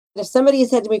If somebody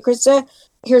said to me, Krista,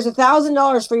 here's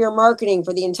 $1,000 for your marketing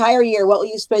for the entire year, what will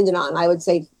you spend it on? I would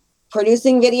say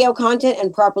producing video content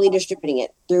and properly distributing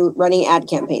it through running ad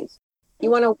campaigns. You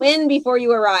want to win before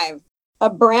you arrive. A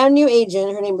brand new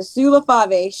agent, her name was Sue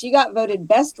LaFave. She got voted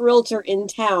best realtor in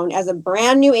town as a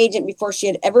brand new agent before she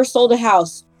had ever sold a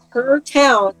house. Her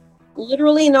town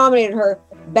literally nominated her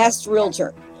best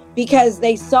realtor because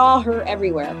they saw her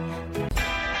everywhere.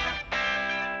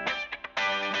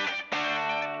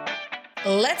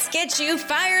 Let's get you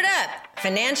fired up.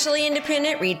 Financially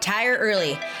independent, retire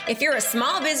early. If you're a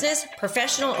small business,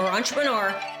 professional, or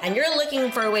entrepreneur, and you're looking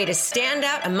for a way to stand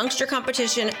out amongst your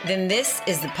competition, then this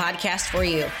is the podcast for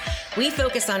you. We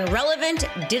focus on relevant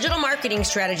digital marketing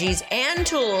strategies and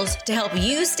tools to help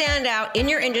you stand out in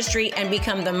your industry and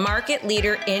become the market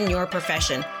leader in your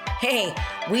profession. Hey,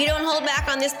 we don't hold back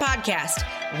on this podcast.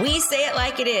 We say it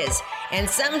like it is. And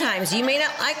sometimes you may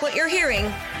not like what you're hearing,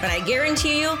 but I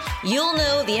guarantee you, you'll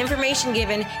know the information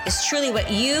given is truly what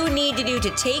you need to do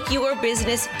to take your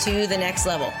business to the next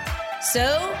level.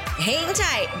 So hang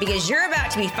tight because you're about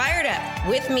to be fired up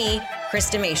with me,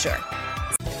 Krista Mashore.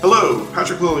 Hello,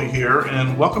 Patrick Lilly here,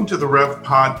 and welcome to the Rev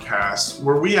Podcast,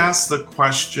 where we ask the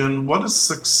question, what does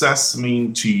success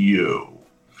mean to you?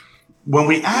 When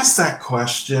we ask that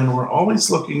question, we're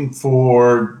always looking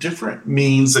for different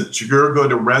means that you're going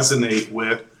to resonate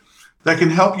with that can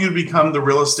help you become the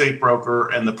real estate broker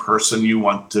and the person you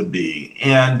want to be.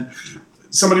 And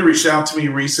somebody reached out to me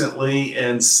recently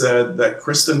and said that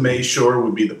Krista Mashore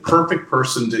would be the perfect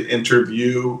person to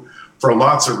interview for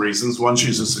lots of reasons. One,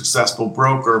 she's a successful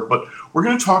broker, but we're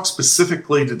going to talk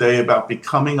specifically today about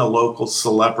becoming a local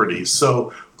celebrity.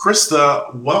 So,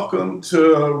 Krista, welcome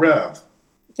to Rev.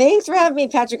 Thanks for having me,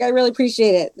 Patrick. I really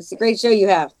appreciate it. It's a great show you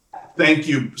have. Thank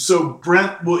you. So,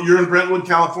 you're in Brentwood,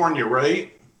 California,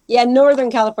 right? Yeah, Northern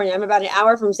California. I'm about an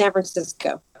hour from San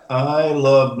Francisco. I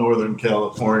love Northern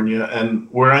California, and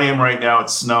where I am right now,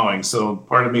 it's snowing. So,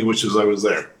 part of me wishes I was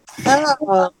there.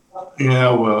 Oh.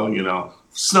 Yeah, well,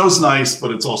 snow's nice,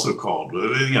 but it's also cold.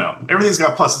 Everything's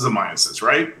got pluses and minuses,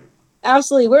 right?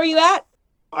 Absolutely. Where are you at?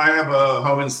 I have a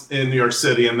home in New York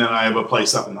City, and then I have a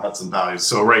place up in the Hudson Valley.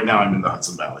 So right now I'm in the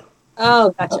Hudson Valley.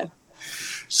 Oh, gotcha.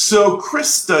 So,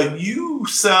 Krista, you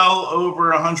sell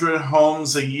over 100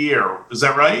 homes a year. Is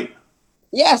that right?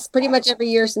 Yes, pretty much every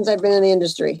year since I've been in the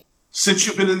industry. Since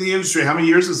you've been in the industry, how many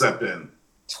years has that been?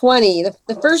 20.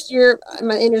 The first year in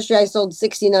my industry, I sold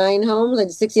 69 homes. I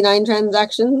did 69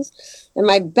 transactions. And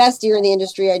my best year in the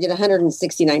industry, I did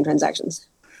 169 transactions.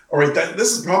 All right,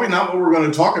 this is probably not what we're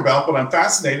going to talk about, but I'm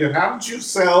fascinated. How did you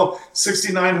sell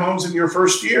 69 homes in your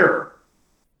first year?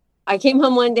 I came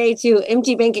home one day to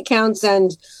empty bank accounts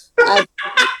and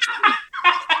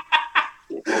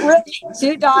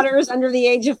two daughters under the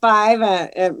age of 5.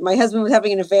 My husband was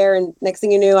having an affair, and next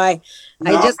thing you knew,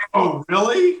 Oh,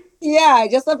 really? Yeah, I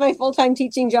just left my full-time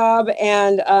teaching job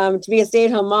and to be a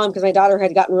stay-at-home mom because my daughter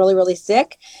had gotten really, really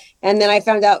sick. And then I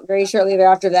found out very shortly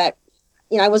thereafter that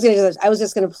I was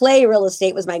just going to play real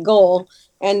estate was my goal.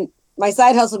 And my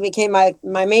side hustle became my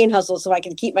main hustle so I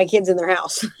could keep my kids in their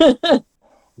house.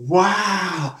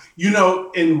 Wow.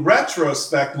 In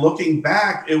retrospect, looking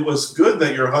back, it was good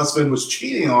that your husband was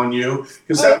cheating on you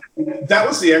because that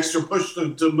was the extra push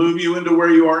to move you into where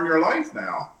you are in your life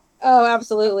now. Oh,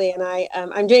 absolutely. And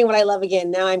I'm doing what I love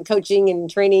again. Now I'm coaching and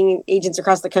training agents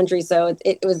across the country. So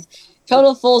it was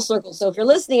total full circle. So if you're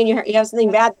listening and you have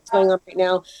something bad that's going on right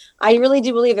now, I really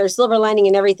do believe there's silver lining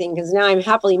in everything because now I'm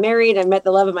happily married. I met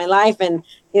the love of my life and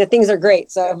things are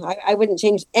great. So I wouldn't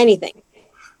change anything.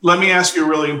 Let me ask you a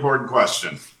really important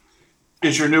question.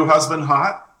 Is your new husband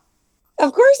hot?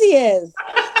 Of course he is.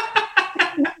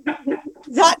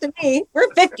 He's hot to me.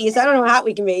 We're 50, so I don't know how hot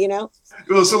we can be,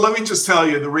 Well, so let me just tell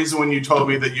you, the reason when you told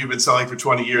me that you've been selling for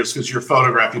 20 years, because your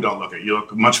photograph, you don't look at. You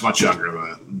look much, much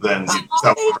younger than you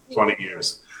sell for 20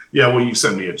 years. Yeah, well, you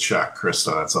send me a check,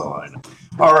 Krista. That's all I know.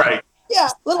 All right. Yeah,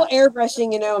 a little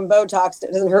airbrushing, and Botox.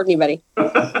 It doesn't hurt anybody.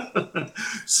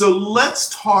 So let's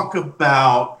talk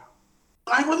about,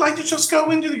 I would like to just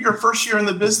go into your first year in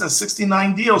the business,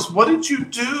 69 deals. What did you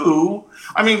do?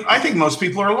 I mean, I think most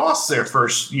people are lost their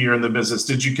first year in the business.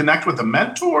 Did you connect with a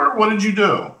mentor? What did you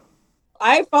do?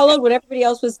 I followed what everybody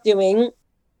else was doing,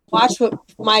 watched what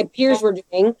my peers were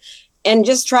doing, and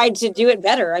just tried to do it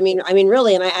better. I mean,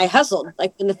 really, and I hustled.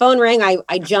 Like when the phone rang,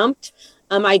 I jumped.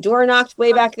 I door knocked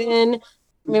way back then.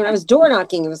 I mean, when I was door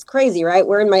knocking, it was crazy, right?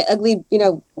 Wearing my ugly,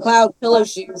 cloud pillow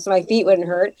shoes so my feet wouldn't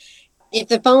hurt. If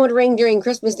the phone would ring during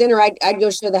Christmas dinner, I'd go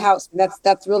show the house.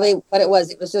 That's really what it was.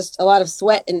 It was just a lot of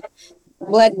sweat and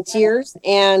blood and tears.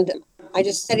 And I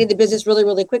just studied the business really,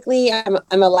 really quickly. I'm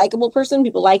a likable person.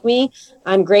 People like me.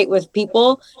 I'm great with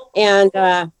people. And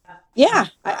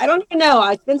I don't even know.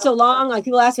 It's been so long. Like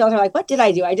people ask me all the time, like, what did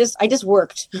I do? I just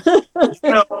worked.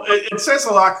 It says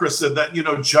a lot, Krista, that,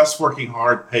 just working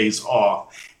hard pays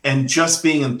off and just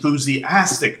being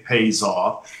enthusiastic pays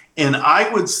off. And I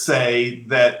would say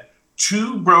that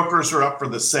 2 brokers are up for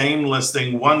the same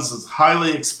listing. One's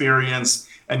highly experienced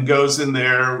and goes in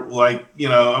there like,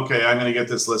 okay, I'm going to get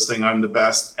this listing. I'm the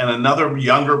best. And another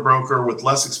younger broker with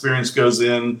less experience goes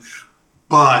in,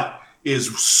 but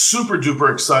is super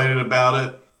duper excited about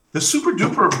it. The super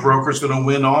duper broker is going to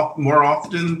win more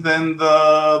often than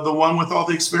the one with all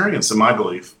the experience, in my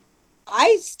belief.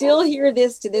 I still hear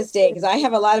this to this day because I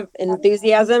have a lot of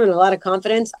enthusiasm and a lot of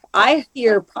confidence. I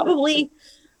hear probably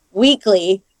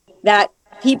weekly that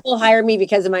people hire me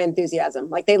because of my enthusiasm.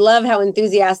 Like they love how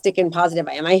enthusiastic and positive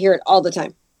I am. I hear it all the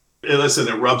time. Hey, listen,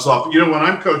 it rubs off. When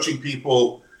I'm coaching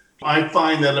people, I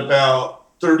find that about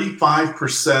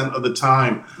 35% of the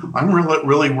time, I'm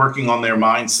really working on their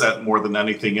mindset more than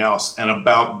anything else and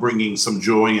about bringing some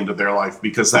joy into their life,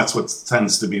 because that's what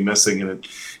tends to be missing. And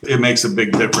it makes a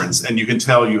big difference. And you can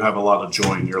tell you have a lot of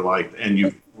joy in your life and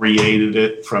you've created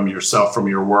it from yourself, from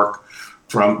your work,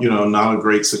 from, not a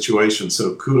great situation.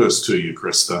 So kudos to you,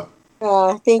 Krista.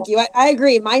 Thank you. I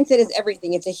agree. Mindset is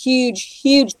everything. It's a huge,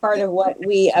 huge part of what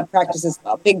we practice as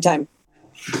well. Big time.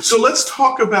 So let's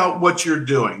talk about what you're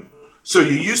doing. So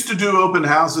you used to do open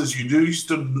houses, used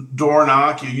to door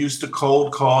knock, you used to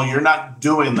cold call. You're not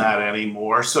doing that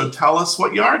anymore. So tell us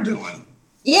what you are doing.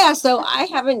 Yeah, so I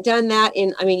haven't done that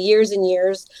in, years and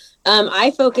years.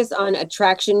 I focus on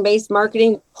attraction-based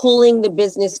marketing, pulling the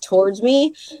business towards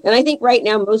me. And I think right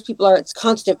now most people it's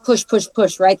constant push, push,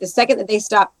 push, right? The second that they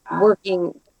stop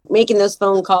working, making those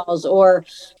phone calls or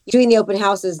doing the open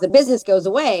houses, the business goes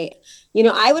away.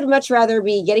 I would much rather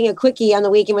be getting a quickie on the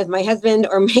weekend with my husband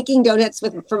or making donuts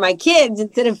for my kids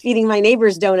instead of feeding my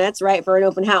neighbors donuts, right, for an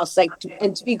open house.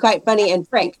 And to be quite funny and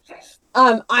frank,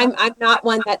 I'm not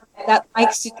one that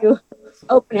likes to do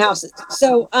open houses.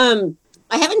 So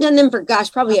I haven't done them for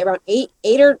probably around eight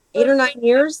or 9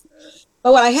 years.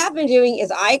 But what I have been doing is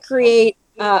I create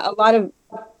a lot of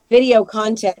video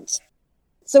content.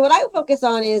 So what I focus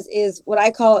on is what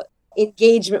I call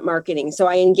engagement marketing. So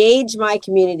I engage my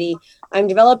community. I'm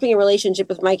developing a relationship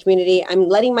with my community. I'm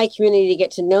letting my community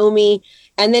get to know me.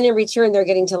 And then in return, they're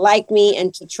getting to like me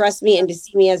and to trust me and to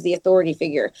see me as the authority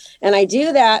figure. And I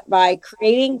do that by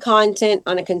creating content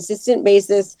on a consistent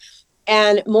basis.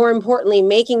 And more importantly,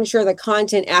 making sure the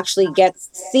content actually gets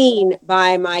seen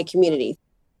by my community.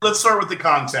 Let's start with the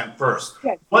content first.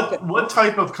 Yeah, what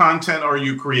type of content are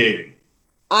you creating?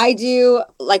 I do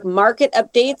market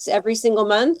updates every single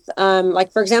month.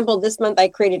 For example, this month I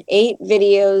created 8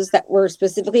 videos that were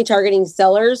specifically targeting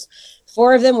sellers.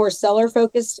 4 of them were seller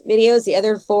focused videos. The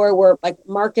other 4 were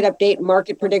market update,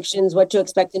 market predictions, what to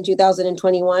expect in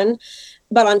 2021.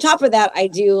 But on top of that, I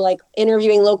do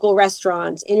interviewing local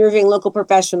restaurants, interviewing local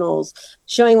professionals,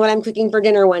 showing what I'm cooking for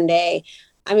dinner one day.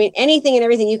 Anything and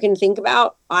everything you can think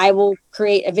about, I will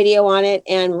create a video on it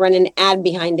and run an ad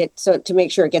behind it to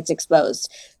make sure it gets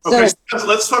exposed. Okay, so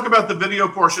let's talk about the video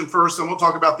portion first, and we'll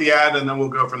talk about the ad, and then we'll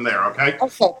go from there, okay?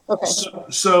 Okay.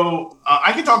 So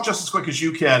I can talk just as quick as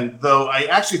you can, though I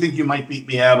actually think you might beat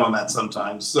me out on that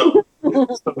sometimes. So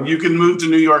you can move to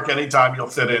New York anytime you'll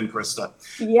fit in, Krista.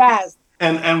 Yes.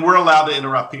 And we're allowed to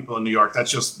interrupt people in New York.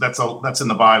 That's in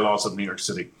the bylaws of New York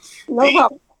City. No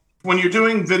problem. When you're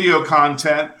doing video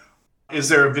content, is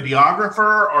there a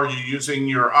videographer? Are you using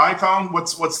your iPhone?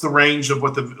 What's the range of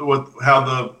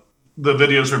how the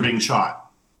videos are being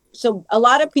shot? So a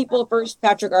lot of people first,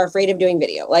 Patrick, are afraid of doing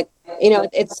video.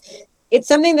 It's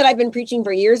something that I've been preaching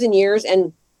for years and years.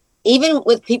 And even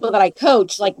with people that I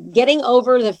coach, getting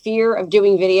over the fear of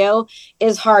doing video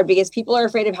is hard because people are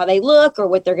afraid of how they look or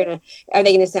are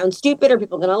they going to sound stupid? Are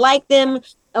people going to like them?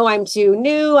 Oh, I'm too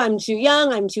new. I'm too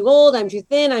young. I'm too old. I'm too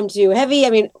thin. I'm too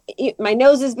heavy. My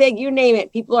nose is big, you name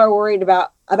it. People are worried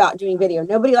about doing video.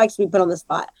 Nobody likes to be put on the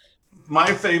spot.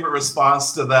 My favorite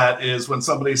response to that is when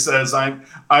somebody says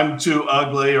I'm too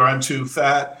ugly or I'm too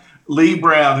fat. Lee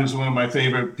Brown, who's one of my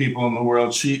favorite people in the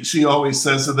world, she always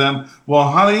says to them, well,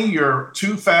 honey, you're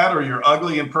too fat or you're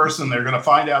ugly in person. They're going to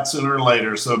find out sooner or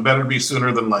later. So it better be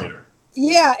sooner than later.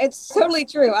 Yeah, it's totally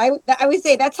true. I would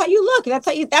say that's how you look.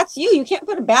 That's you. You can't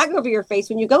put a bag over your face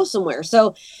when you go somewhere.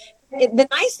 So the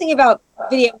nice thing about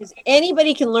video is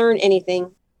anybody can learn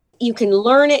anything. You can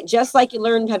learn it just like you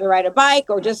learned how to ride a bike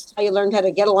or just how you learned how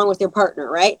to get along with your partner,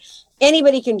 right?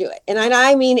 Anybody can do it. And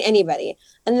I mean anybody.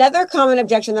 Another common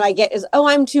objection that I get is, oh,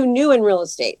 I'm too new in real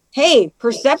estate. Hey,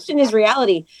 perception is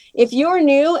reality. If you're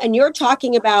new and you're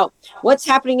talking about what's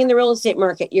happening in the real estate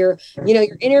market, you're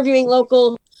interviewing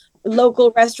local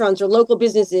restaurants or local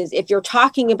businesses, if you're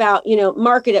talking about,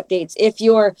 market updates, if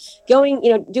you're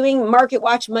going, doing Market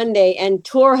Watch Monday and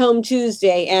Tour Home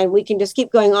Tuesday, and we can just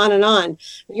keep going on and on.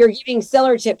 You're giving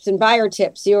seller tips and buyer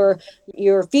tips.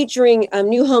 You're featuring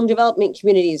new home development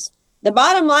communities. The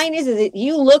bottom line is that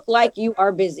you look like you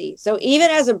are busy. So even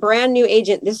as a brand new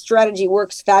agent, this strategy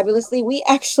works fabulously. We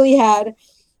actually had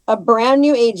a brand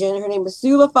new agent. Her name was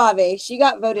Sue LaFave. She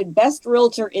got voted best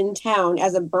realtor in town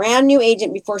as a brand new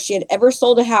agent before she had ever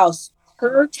sold a house.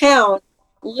 Her town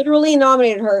literally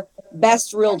nominated her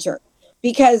best realtor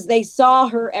because they saw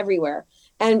her everywhere.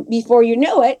 And before you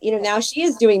know it, now she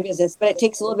is doing business, but it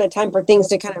takes a little bit of time for things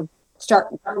to kind of start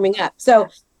warming up. So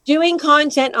doing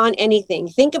content on anything.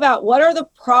 Think about what are the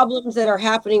problems that are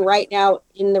happening right now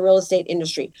in the real estate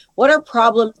industry. What are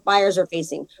problems buyers are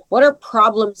facing? What are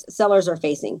problems sellers are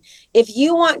facing? If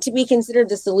you want to be considered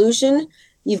the solution,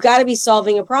 you've got to be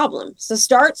solving a problem. So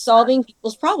start solving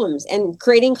people's problems and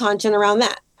creating content around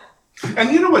that.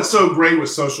 And you know what's so great with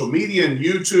social media and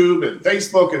YouTube and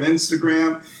Facebook and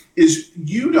Instagram is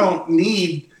you don't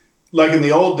need, like in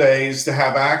the old days, to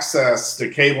have access to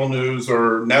cable news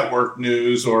or network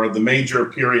news or the major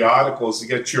periodicals to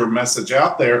get your message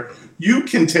out there. You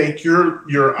can take your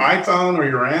iPhone or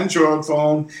your Android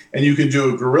phone and you can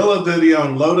do a guerrilla video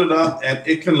and load it up and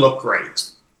it can look great.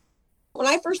 When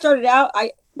I first started out,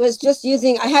 I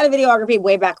had a videography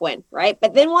way back when, right?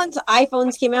 But then once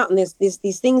iPhones came out and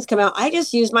these things come out, I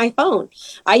just use my phone.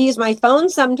 I use my phone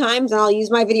sometimes and I'll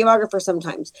use my videographer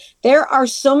sometimes. There are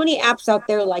so many apps out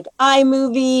there like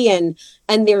iMovie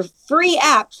and they're free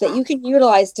apps that you can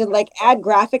utilize to like add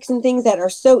graphics and things that are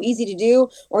so easy to do.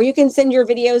 Or you can send your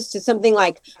videos to something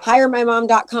like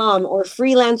hiremymom.com or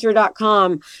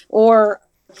freelancer.com or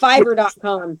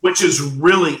fiverr.com. Which is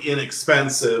really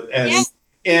inexpensive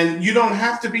and you don't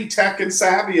have to be tech and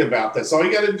savvy about this. All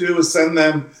you got to do is send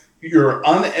them your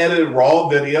unedited raw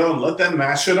video and let them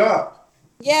mash it up.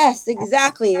 Yes,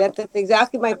 exactly. That's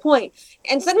exactly my point.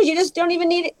 And sometimes you just don't even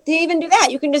need to even do that.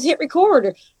 You can just hit record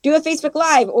or do a Facebook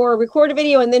Live or record a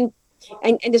video and then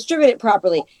and distribute it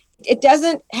properly. It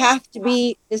doesn't have to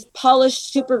be this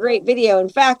polished, super great video. In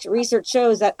fact, research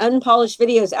shows that unpolished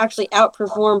videos actually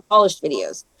outperform polished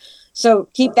videos. So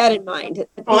keep that in mind.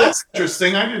 Oh, that's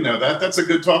interesting. I didn't know that. That's a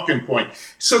good talking point.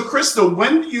 So, Crystal,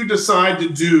 when do you decide to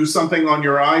do something on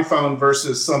your iPhone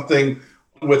versus something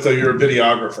with your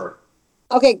videographer?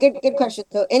 Okay, good question.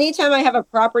 So anytime I have a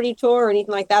property tour or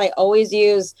anything like that, I always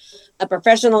use a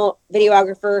professional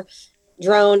videographer,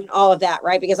 drone, all of that,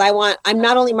 right? Because I'm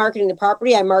not only marketing the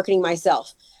property, I'm marketing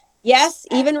myself. Yes,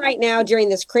 even right now during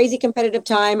this crazy competitive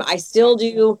time, I still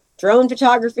do drone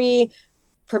photography,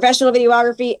 professional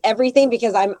videography, everything,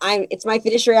 because it's my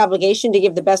fiduciary obligation to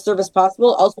give the best service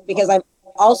possible. Also because I'm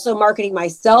also marketing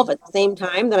myself at the same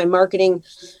time that I'm marketing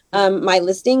my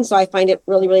listing. So I find it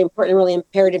really, really important and really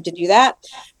imperative to do that.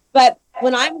 But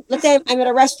when let's say I'm at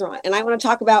a restaurant and I want to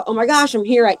talk about, oh my gosh, I'm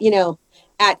here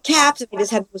at Caps. We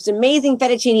just had the most amazing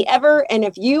fettuccine ever. And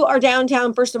if you are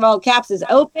downtown, first of all, Caps is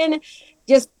open.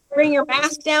 Just bring your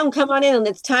mask down, come on in, and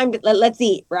it's time to let's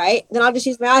eat, right? Then I'll just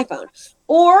use my iPhone.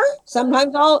 Or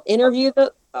sometimes I'll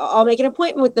I'll make an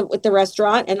appointment with the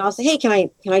restaurant and I'll say, hey, can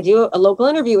I do a local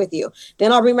interview with you?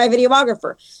 Then I'll bring my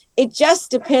videographer. It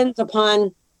just depends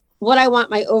upon what I want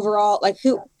my overall,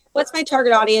 what's my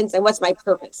target audience and what's my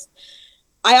purpose.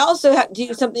 I also have to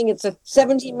do something. It's a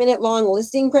 17-minute long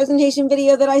listing presentation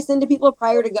video that I send to people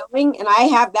prior to going. And I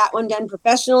have that one done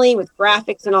professionally with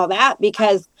graphics and all that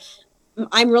because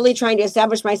I'm really trying to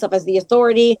establish myself as the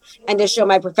authority and to show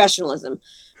my professionalism.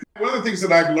 One of the things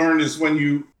that I've learned is when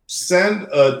you send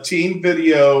a team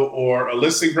video or a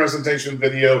listing presentation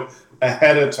video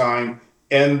ahead of time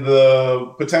and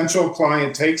the potential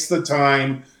client takes the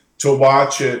time to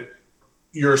watch it,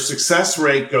 your success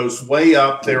rate goes way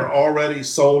up. They're already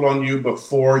sold on you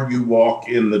before you walk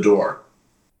in the door.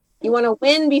 You want to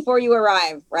win before you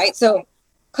arrive, right? So a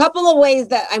couple of ways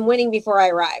that I'm winning before I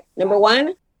arrive. Number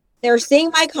one, they're seeing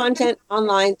my content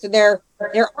online. So they're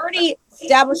already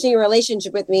establishing a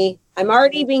relationship with me. I'm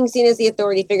already being seen as the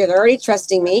authority figure. They're already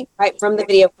trusting me, right, from the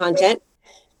video content.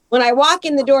 When I walk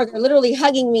in the door, they're literally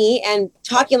hugging me and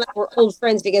talking like we're old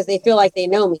friends because they feel like they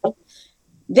know me.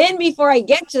 Then before I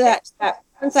get to that,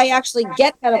 once I actually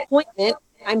get that appointment,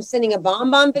 I'm sending a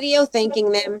BombBomb video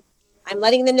thanking them. I'm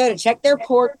letting them know to check their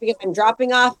port because I'm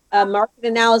dropping off a market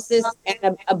analysis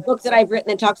and a book that I've written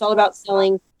that talks all about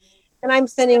selling. And I'm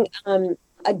sending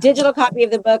a digital copy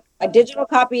of the book, a digital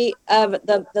copy of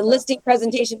the listing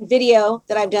presentation video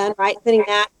that I've done, right? Sending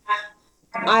that.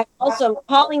 I'm also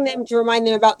calling them to remind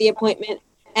them about the appointment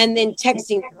and then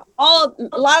texting them. A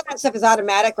lot of that stuff is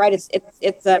automatic, right? It's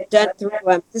done through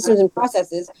systems and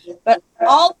processes, but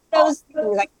all those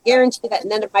things I guarantee that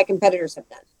none of my competitors have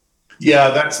done. Yeah,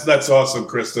 that's awesome,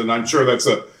 Kristen. I'm sure that's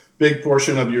a big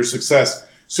portion of your success.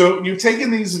 So you've taken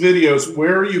these videos.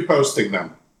 Where are you posting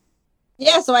them?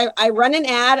 Yeah, so I run an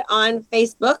ad on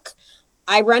Facebook.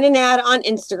 I run an ad on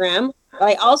Instagram. But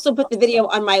I also put the video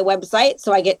on my website,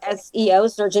 so I get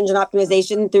SEO, search engine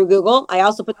optimization, through Google. I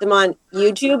also put them on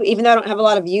YouTube, even though I don't have a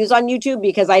lot of views on YouTube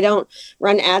because I don't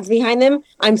run ads behind them.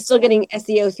 I'm still getting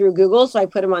SEO through Google, so I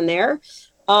put them on there.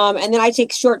 And then I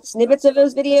take short snippets of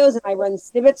those videos, and I run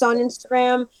snippets on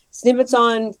Instagram, snippets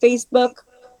on Facebook.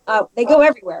 They go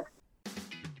everywhere.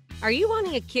 Are you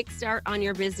wanting a kickstart on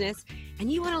your business and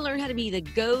you want to learn how to be the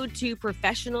go-to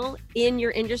professional in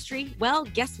your industry? Well,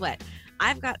 guess what?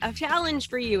 I've got a challenge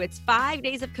for you. It's 5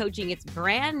 days of coaching. It's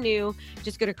brand new.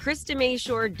 Just go to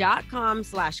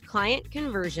KristaMashore.com/client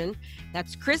conversion.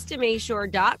 That's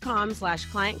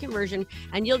KristaMashore.com/client conversion.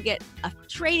 And you'll get a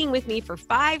training with me for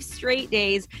 5 straight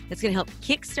days that's going to help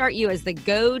kickstart you as the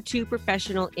go-to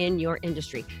professional in your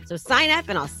industry. So sign up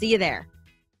and I'll see you there.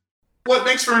 What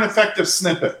makes for an effective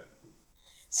snippet?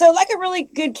 So like a really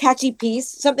good catchy piece,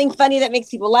 something funny that makes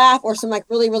people laugh, or some like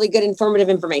really, really good informative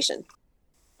information.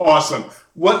 Awesome.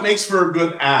 What makes for a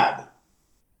good ad?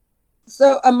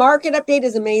 So a market update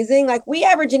is amazing. Like we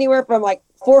average anywhere from like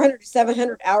 400 to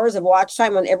 700 hours of watch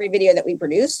time on every video that we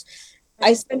produce.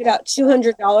 I spend about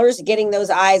 $200 getting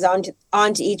those eyes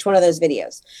onto each one of those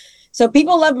videos. So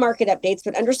people love market updates,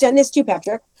 but understand this too,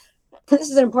 Patrick.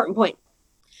 This is an important point.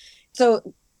 So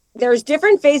there's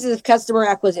different phases of customer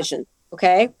acquisition,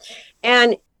 okay?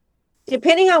 And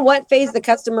depending on what phase the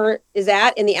customer is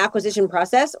at in the acquisition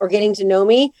process or getting to know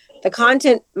me, the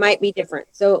content might be different.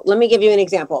 So let me give you an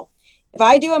example. If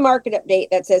I do a market update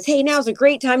that says, hey, now's a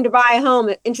great time to buy a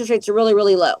home, interest rates are really,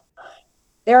 really low.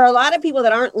 There are a lot of people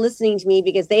that aren't listening to me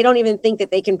because they don't even think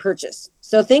that they can purchase.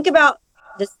 So think about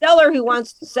the seller who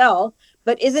wants to sell,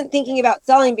 but isn't thinking about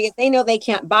selling because they know they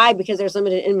can't buy because there's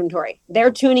limited inventory.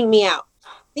 They're tuning me out.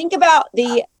 Think about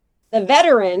the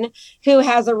veteran who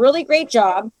has a really great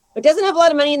job, but doesn't have a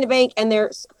lot of money in the bank and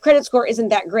their credit score isn't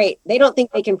that great. They don't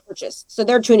think they can purchase. So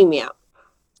they're tuning me out.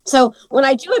 So when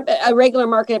I do a regular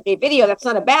market update video, that's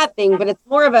not a bad thing, but it's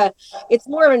more of a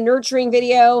nurturing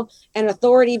video, an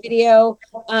authority video,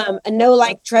 a know,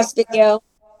 like, trust video.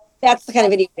 That's the kind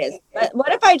of video it is. But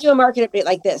what if I do a market update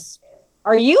like this?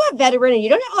 Are you a veteran and you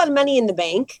don't have a lot of money in the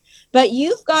bank, but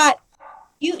you're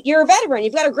a veteran,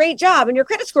 you've got a great job and your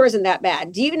credit score isn't that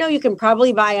bad. Do you know you can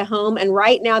probably buy a home? And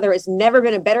right now there has never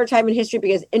been a better time in history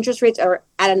because interest rates are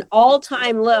at an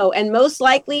all-time low. And most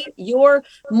likely your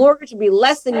mortgage will be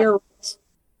less than your rent.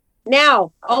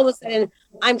 Now, all of a sudden,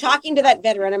 I'm talking to that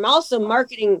veteran. I'm also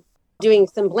doing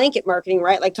some blanket marketing,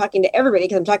 right? Like talking to everybody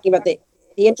because I'm talking about the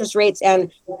interest rates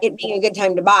and it being a good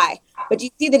time to buy. But do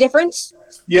you see the difference?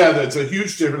 Yeah, that's a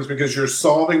huge difference because you're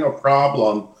solving a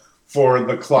problem for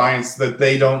the clients that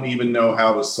they don't even know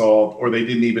how to solve or they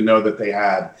didn't even know that they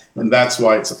had. And that's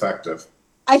why it's effective.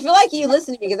 I feel like you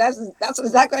listen to me because that's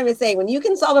exactly what I'm saying. When you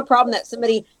can solve a problem that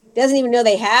somebody doesn't even know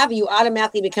they have, you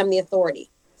automatically become the authority.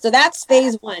 So that's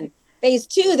phase 1. Phase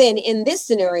 2 then in this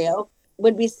scenario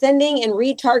would be sending and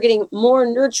retargeting more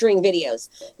nurturing videos.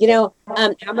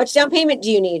 How much down payment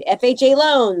do you need? FHA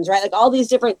loans, right? Like all these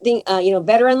different things,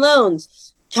 veteran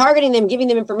loans, targeting them, giving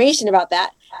them information about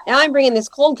that. Now I'm bringing this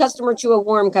cold customer to a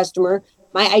warm customer.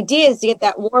 My idea is to get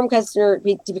that warm customer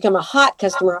to become a hot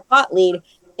customer, a hot lead,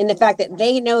 in the fact that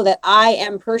they know that I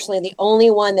am personally the only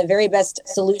one, the very best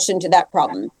solution to that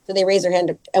problem. So they raise their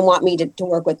hand and want me to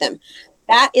work with them.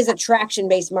 That is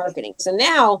attraction-based marketing. So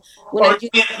now, let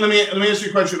me ask you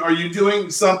a question. Are you doing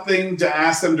something to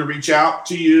ask them to reach out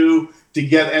to you to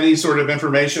get any sort of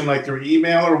information, like through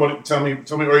email, or what? Tell me,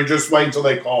 or you just wait until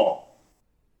they call?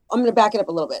 I'm going to back it up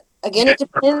a little bit. Again, it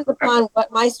depends upon what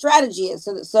my strategy is.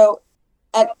 So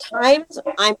at times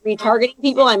I'm retargeting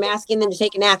people. I'm asking them to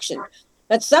take an action.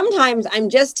 But sometimes I'm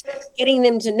just getting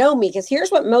them to know me because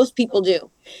here's what most people do.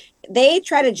 They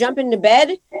try to jump into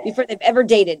bed before they've ever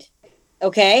dated.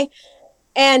 Okay.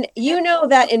 And you know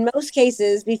that in most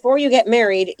cases, before you get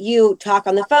married, you talk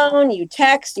on the phone, you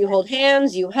text, you hold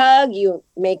hands, you hug, you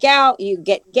make out, you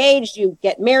get engaged, you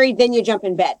get married, then you jump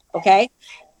in bed. Okay.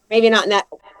 Maybe not in that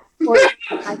order.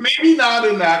 Maybe not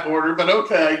in that order, but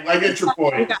okay. I get your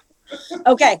point.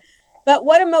 Okay. But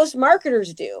what do most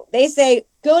marketers do? They say,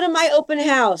 go to my open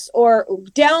house or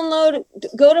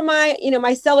go to my,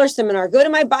 my seller seminar, go to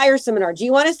my buyer seminar. Do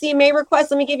you want to CMA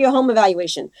request? Let me give you a home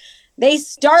evaluation. They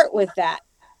start with that.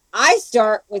 I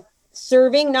start with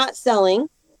serving, not selling,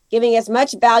 giving as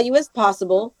much value as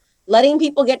possible, letting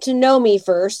people get to know me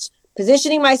first,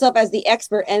 positioning myself as the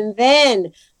expert. And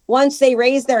then once they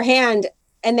raise their hand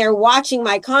and they're watching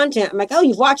my content, I'm like, oh,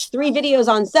 you've watched 3 videos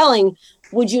on selling.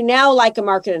 Would you now like a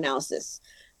market analysis?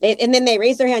 And then they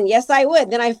raise their hand. Yes, I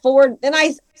would. Then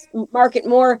I market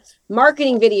more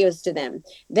marketing videos to them.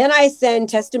 Then I send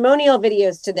testimonial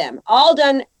videos to them, all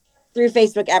done through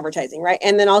Facebook advertising, right?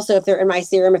 And then also if they're in my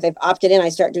CRM, if they've opted in, I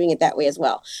start doing it that way as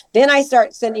well. Then I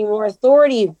start sending more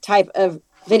authority type of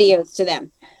videos to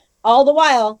them. All the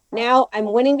while, now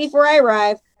I'm winning before I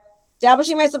arrive,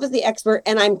 establishing myself as the expert,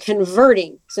 and I'm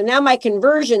converting. So now my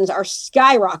conversions are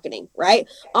skyrocketing, right?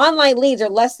 Online leads are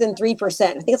less than 3%.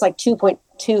 I think it's like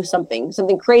 2.2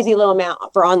 something crazy little amount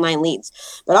for online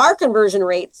leads. But our conversion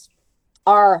rates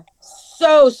are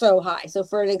so high. So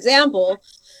for an example,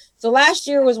 so last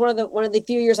year was one of the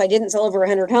few years I didn't sell over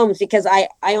 100 homes because I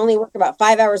only work about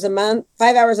 5 hours a month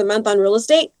on real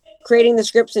estate, creating the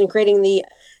scripts and creating the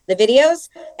videos.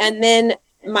 And then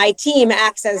my team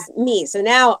acts as me. So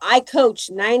now I coach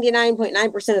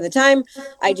 99.9% of the time.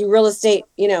 I do real estate,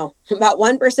 about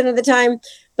 1% of the time,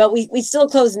 but we still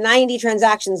closed 90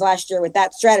 transactions last year with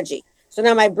that strategy. So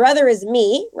now my brother is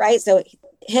me, right? So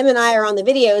him and I are on the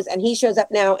videos and he shows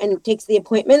up now and takes the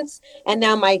appointments. And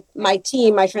now my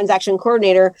team, my transaction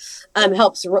coordinator,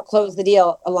 helps close the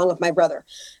deal along with my brother.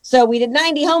 So we did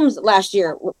 90 homes last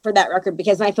year for that record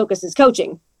because my focus is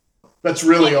coaching. That's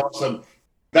really awesome.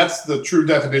 That's the true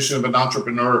definition of an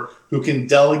entrepreneur who can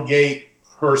delegate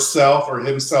herself or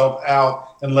himself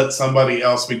out and let somebody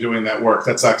else be doing that work.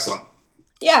 That's excellent.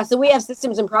 Yeah. So we have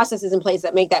systems and processes in place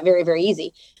that make that very, very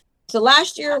easy. So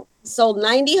last year sold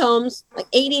 90 homes, like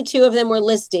 82 of them were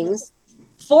listings.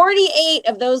 48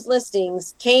 of those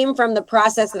listings came from the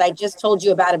process that I just told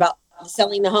you about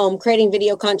selling the home, creating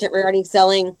video content regarding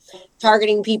selling,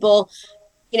 targeting people,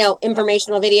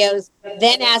 informational videos,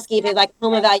 then asking if they'd like a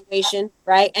home evaluation,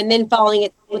 right? And then following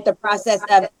it with the process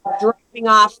of dropping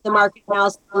off the market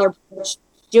analysis on their push,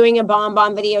 doing a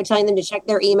bomb video, telling them to check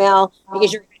their email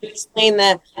because you're going to explain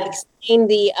the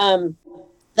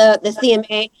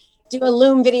CMA, do a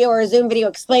Loom video or a Zoom video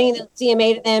explaining the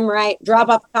CMA to them, right? Drop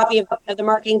off a copy of the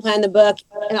marketing plan, the book,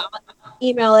 and I'll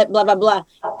email it, blah, blah, blah.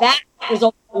 That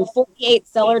resulted in 48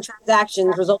 seller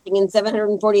transactions, resulting in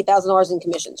 $740,000 in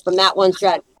commissions from that one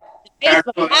strategy. May I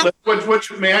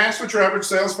ask what your average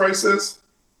sales price is?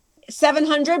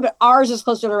 700, but ours is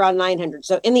closer to around 900.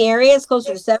 So in the area, it's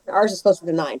closer to 7. Ours is closer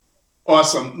to 9.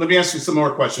 Awesome. Let me ask you some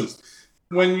more questions.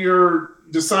 When you're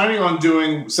deciding on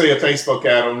doing, say, a Facebook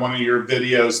ad on one of your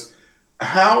videos,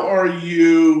 how are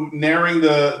you narrowing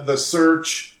the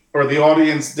search or the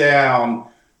audience down,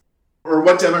 or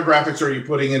what demographics are you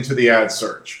putting into the ad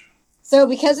search? So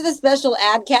because of the special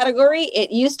ad category,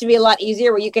 it used to be a lot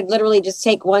easier where you could literally just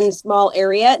take one small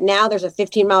area. Now there's a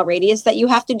 15-mile radius that you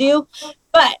have to do.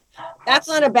 But that's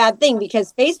not a bad thing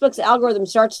because Facebook's algorithm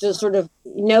starts to sort of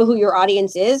know who your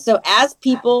audience is. So as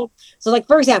people, so like,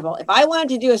 for example, if I wanted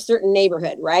to do a certain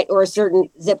neighborhood, right, or a certain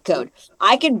zip code,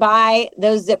 I could buy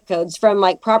those zip codes from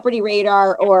like Property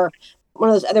Radar or one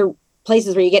of those other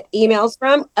places where you get emails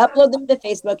from, upload them to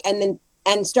Facebook,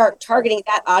 and start targeting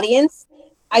that audience.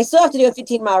 I still have to do a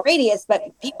 15-mile radius, but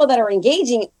people that are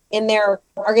engaging in there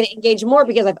are going to engage more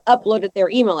because I've uploaded their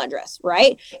email address,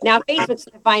 right? Now, Facebook's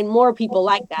going to find more people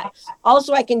like that.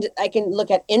 Also, I can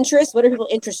look at interest. What are people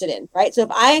interested in, right? So if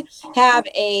I have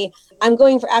I'm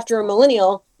going after a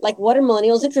millennial, like what are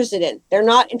millennials interested in? They're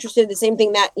not interested in the same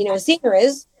thing that, a senior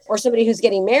is, or somebody who's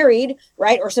getting married,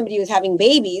 right? Or somebody who's having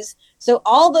babies. So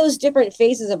all those different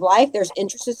phases of life, there's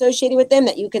interest associated with them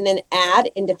that you can then add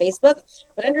into Facebook.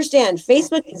 But understand,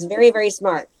 Facebook is very, very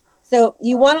smart. So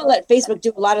you want to let Facebook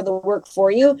do a lot of the work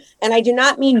for you. And I do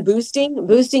not mean boosting.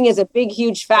 Boosting is a big,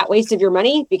 huge, fat waste of your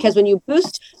money because when you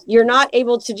boost, you're not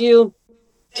able to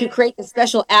create the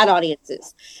special ad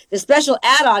audiences. The special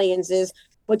ad audiences,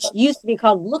 which used to be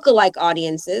called lookalike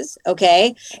audiences,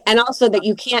 okay? And also that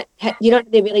you don't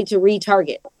have the ability to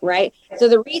retarget, right? So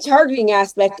the retargeting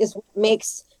aspect is what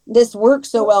makes this work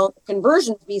so well,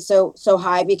 conversions be so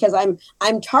high because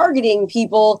I'm targeting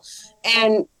people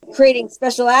and creating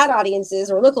special ad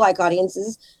audiences or lookalike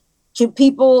audiences to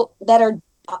people that are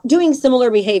doing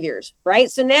similar behaviors, right?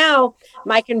 So now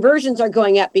my conversions are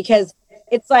going up because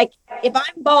it's like if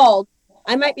I'm bald,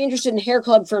 I might be interested in hair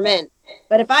club for men.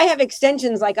 But if I have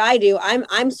extensions like I do,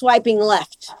 I'm swiping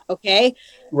left, okay?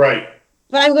 Right.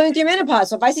 but I'm going through menopause.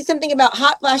 So if I see something about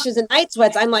hot flashes and night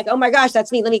sweats, I'm like, oh my gosh,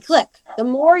 that's me. Let me click. The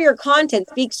more your content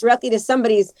speaks directly to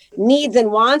somebody's needs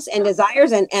and wants and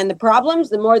desires and the problems,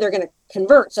 the more they're going to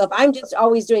convert. So if I'm just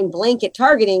always doing blanket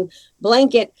targeting,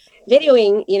 blanket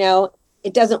videoing,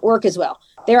 it doesn't work as well.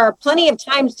 There are plenty of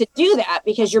times to do that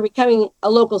because you're becoming a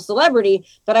local celebrity,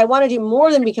 but I want to do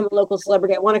more than become a local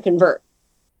celebrity. I want to convert.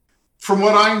 From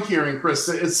what I'm hearing,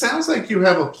 Krista, it sounds like you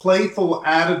have a playful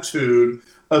attitude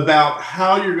about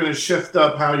how you're going to shift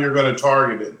up, how you're going to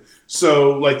target it.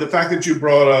 So like the fact that you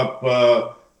brought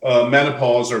up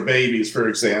menopause or babies, for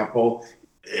example,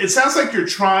 it sounds like you're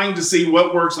trying to see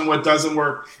what works and what doesn't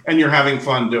work, and you're having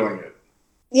fun doing it.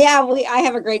 Yeah, I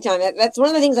have a great time. That's one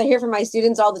of the things I hear from my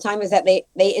students all the time is that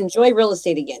they enjoy real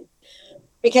estate again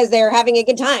because they're having a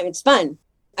good time. It's fun.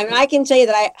 I mean, I can tell you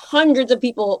that hundreds of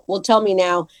people will tell me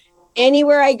now,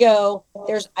 anywhere I go,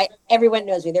 everyone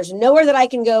knows me. There's nowhere that I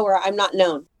can go where I'm not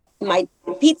known. My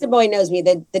pizza boy knows me.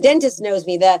 The dentist knows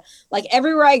me.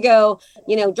 Everywhere I go,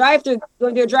 going to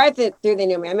a drive-through, they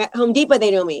know me. I'm at Home Depot,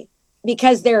 they know me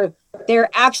because they're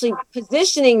actually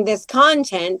positioning this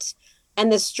content and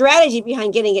the strategy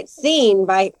behind getting it seen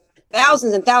by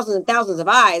thousands and thousands and thousands of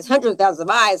eyes, hundreds of thousands of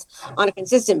eyes on a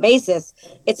consistent basis.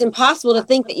 It's impossible to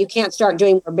think that you can't start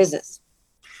doing more business.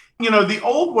 The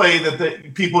old way that the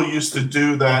people used to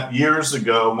do that years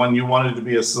ago when you wanted to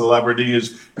be a celebrity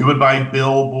is you would buy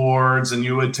billboards and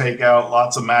you would take out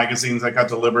lots of magazines that got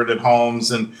delivered at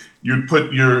homes and you'd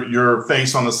put your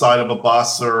face on the side of a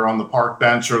bus or on the park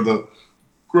bench or the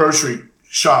grocery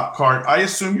shop cart. I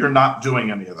assume you're not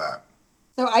doing any of that.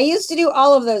 So I used to do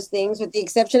all of those things with the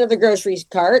exception of the grocery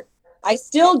cart. I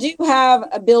still do have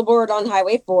a billboard on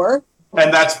Highway 4.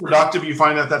 And that's productive? You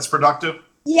find that that's productive?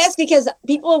 Yes, because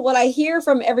what I hear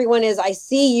from everyone is, I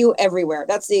see you everywhere.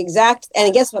 That's the exact,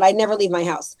 and guess what? I never leave my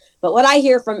house. But what I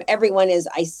hear from everyone is,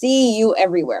 I see you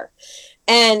everywhere.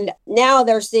 And now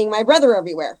they're seeing my brother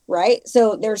everywhere, right?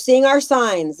 So they're seeing our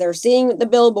signs, they're seeing the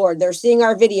billboard, they're seeing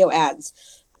our video ads.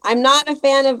 I'm not a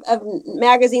fan of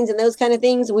magazines and those kind of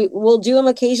things. We'll do them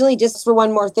occasionally just for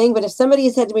one more thing. But if somebody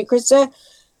said to me, Krista,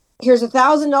 here's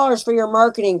 $1,000 for your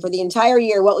marketing for the entire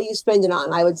year, what will you spend it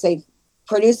on? I would say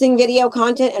producing video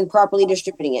content and properly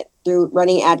distributing it through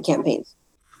running ad campaigns.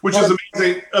 Which is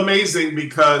amazing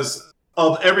because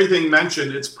of everything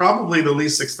mentioned, it's probably the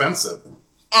least expensive.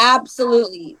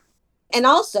 Absolutely. And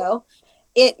also,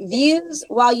 it views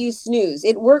while you snooze.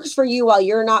 It works for you while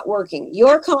you're not working.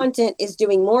 Your content is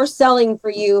doing more selling for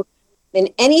you than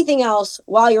anything else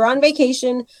while you're on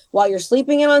vacation, while you're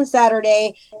sleeping in on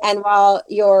Saturday, and while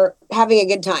you're having a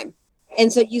good time.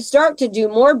 And so you start to do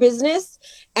more business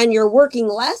and you're working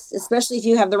less, especially if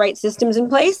you have the right systems in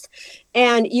place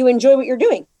and you enjoy what you're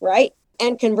doing, right?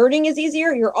 And converting is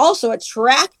easier. You're also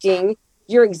attracting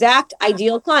your exact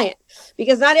ideal client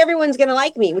because not everyone's going to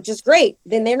like me, which is great.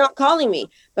 Then they're not calling me.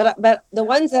 But the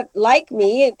ones that like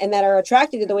me and that are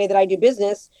attracted to the way that I do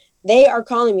business, they are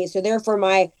calling me. So therefore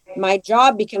my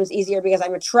job becomes easier because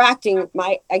I'm attracting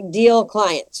my ideal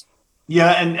client.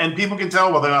 Yeah, and people can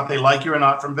tell whether or not they like you or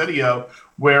not from video.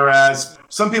 Whereas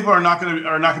some people are not going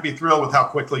to be thrilled with how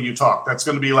quickly you talk. That's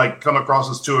going to be come across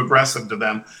as too aggressive to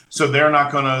them. So they're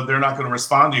not going to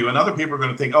respond to you. And other people are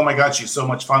going to think, oh my God, she's so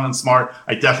much fun and smart.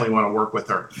 I definitely want to work with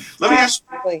her. Let me ask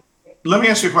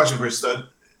you a question, Krista.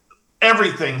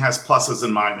 Everything has pluses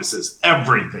and minuses.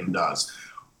 Everything does.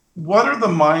 What are the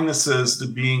minuses to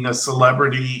being a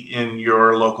celebrity in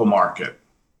your local market?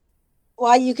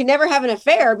 Well, you can never have an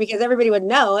affair because everybody would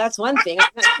know. That's one thing.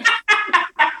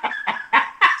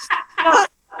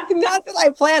 Not that I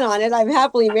plan on it. I'm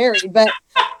happily married. But,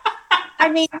 I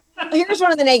mean, here's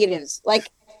one of the negatives.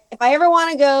 If I ever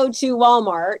want to go to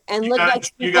Walmart and look like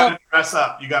people, you got to dress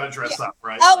up. You got to dress up,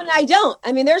 right? Oh, and I don't.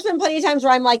 I mean, there's been plenty of times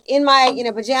where I'm in my,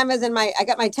 pajamas and I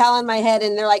got my towel on my head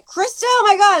and they're like, Krista, oh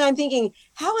my God. And I'm thinking,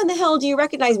 how in the hell do you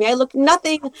recognize me? I look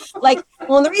nothing like,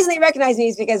 and the reason they recognize me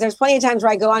is because there's plenty of times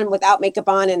where I go on without makeup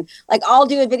on and I'll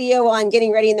do a video while I'm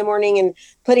getting ready in the morning and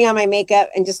putting on my makeup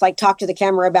and just talk to the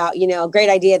camera about, a great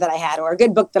idea that I had or a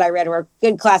good book that I read or a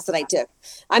good class that I took.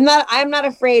 I'm not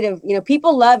afraid of,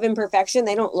 people love imperfection.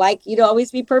 They don't like you to always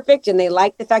be perfect and they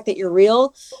like the fact that you're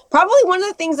real. Probably one of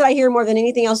the things that I hear more than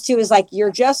anything else too is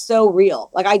you're just so real.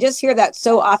 I just hear that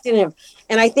so often.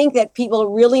 And I think that people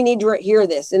really need to hear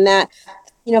this and that,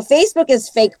 Facebook is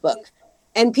fake book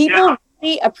and people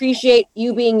really appreciate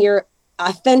you being your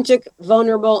authentic,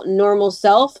 vulnerable, normal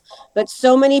self. But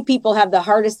so many people have the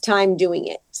hardest time doing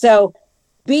it. So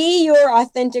be your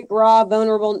authentic, raw,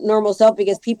 vulnerable, normal self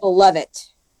because people love it.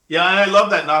 Yeah, and I love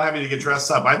that, not having to get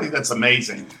dressed up. I think that's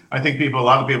amazing. I think a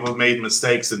lot of people have made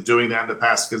mistakes in doing that in the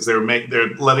past because they're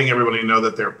letting everybody know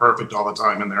that they're perfect all the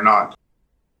time, and they're not.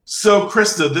 So,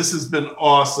 Krista, this has been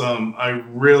awesome. I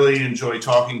really enjoy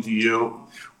talking to you.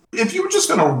 If you were just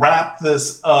going to wrap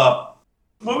this up,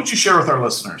 what would you share with our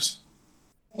listeners?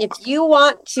 If you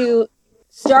want to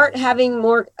start having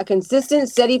a consistent,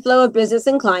 steady flow of business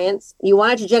and clients, you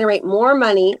want it to generate more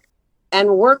money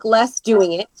and work less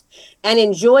doing it, and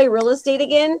enjoy real estate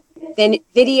again, then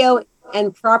video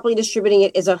and properly distributing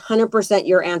it is 100%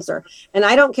 your answer. And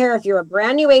I don't care if you're a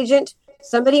brand new agent,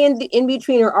 somebody in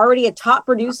between, or already a top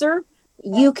producer,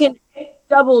 you can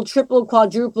double, triple,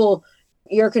 quadruple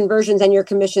your conversions and your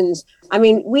commissions. I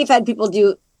mean, we've had people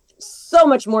do so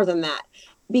much more than that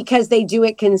because they do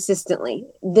it consistently.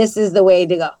 This is the way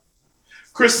to go.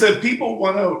 Krista, if people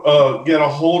want to get a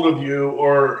hold of you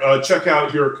or check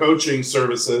out your coaching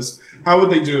services, how would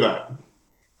they do that?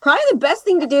 Probably the best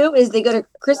thing to do is they go to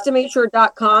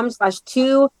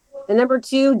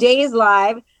KristaMashore.com/2 days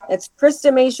live. That's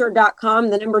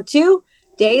KristaMashore.com 2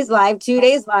 days live, 2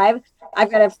 days live.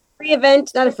 I've got a free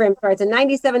event, not a free, I'm sorry, it's a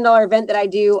 $97 event that I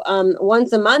do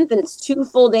once a month, and it's 2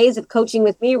 full days of coaching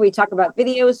with me. We talk about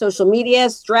video, social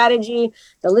media, strategy,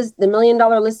 the $1 million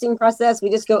listing process. We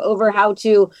just go over how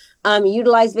to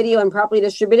utilize video and properly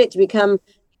distribute it to become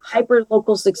hyper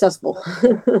local successful.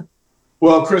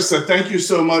 Well, Krista, thank you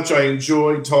so much. I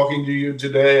enjoyed talking to you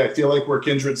today. I feel like we're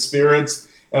kindred spirits,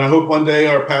 and I hope one day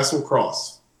our paths will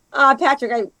cross.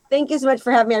 Patrick, thank you so much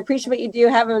for having me. I appreciate what you do.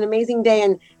 Have an amazing day.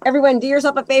 And everyone, do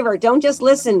yourself a favor. Don't just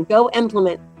listen. Go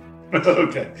implement.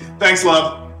 Okay. Thanks,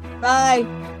 love. Bye.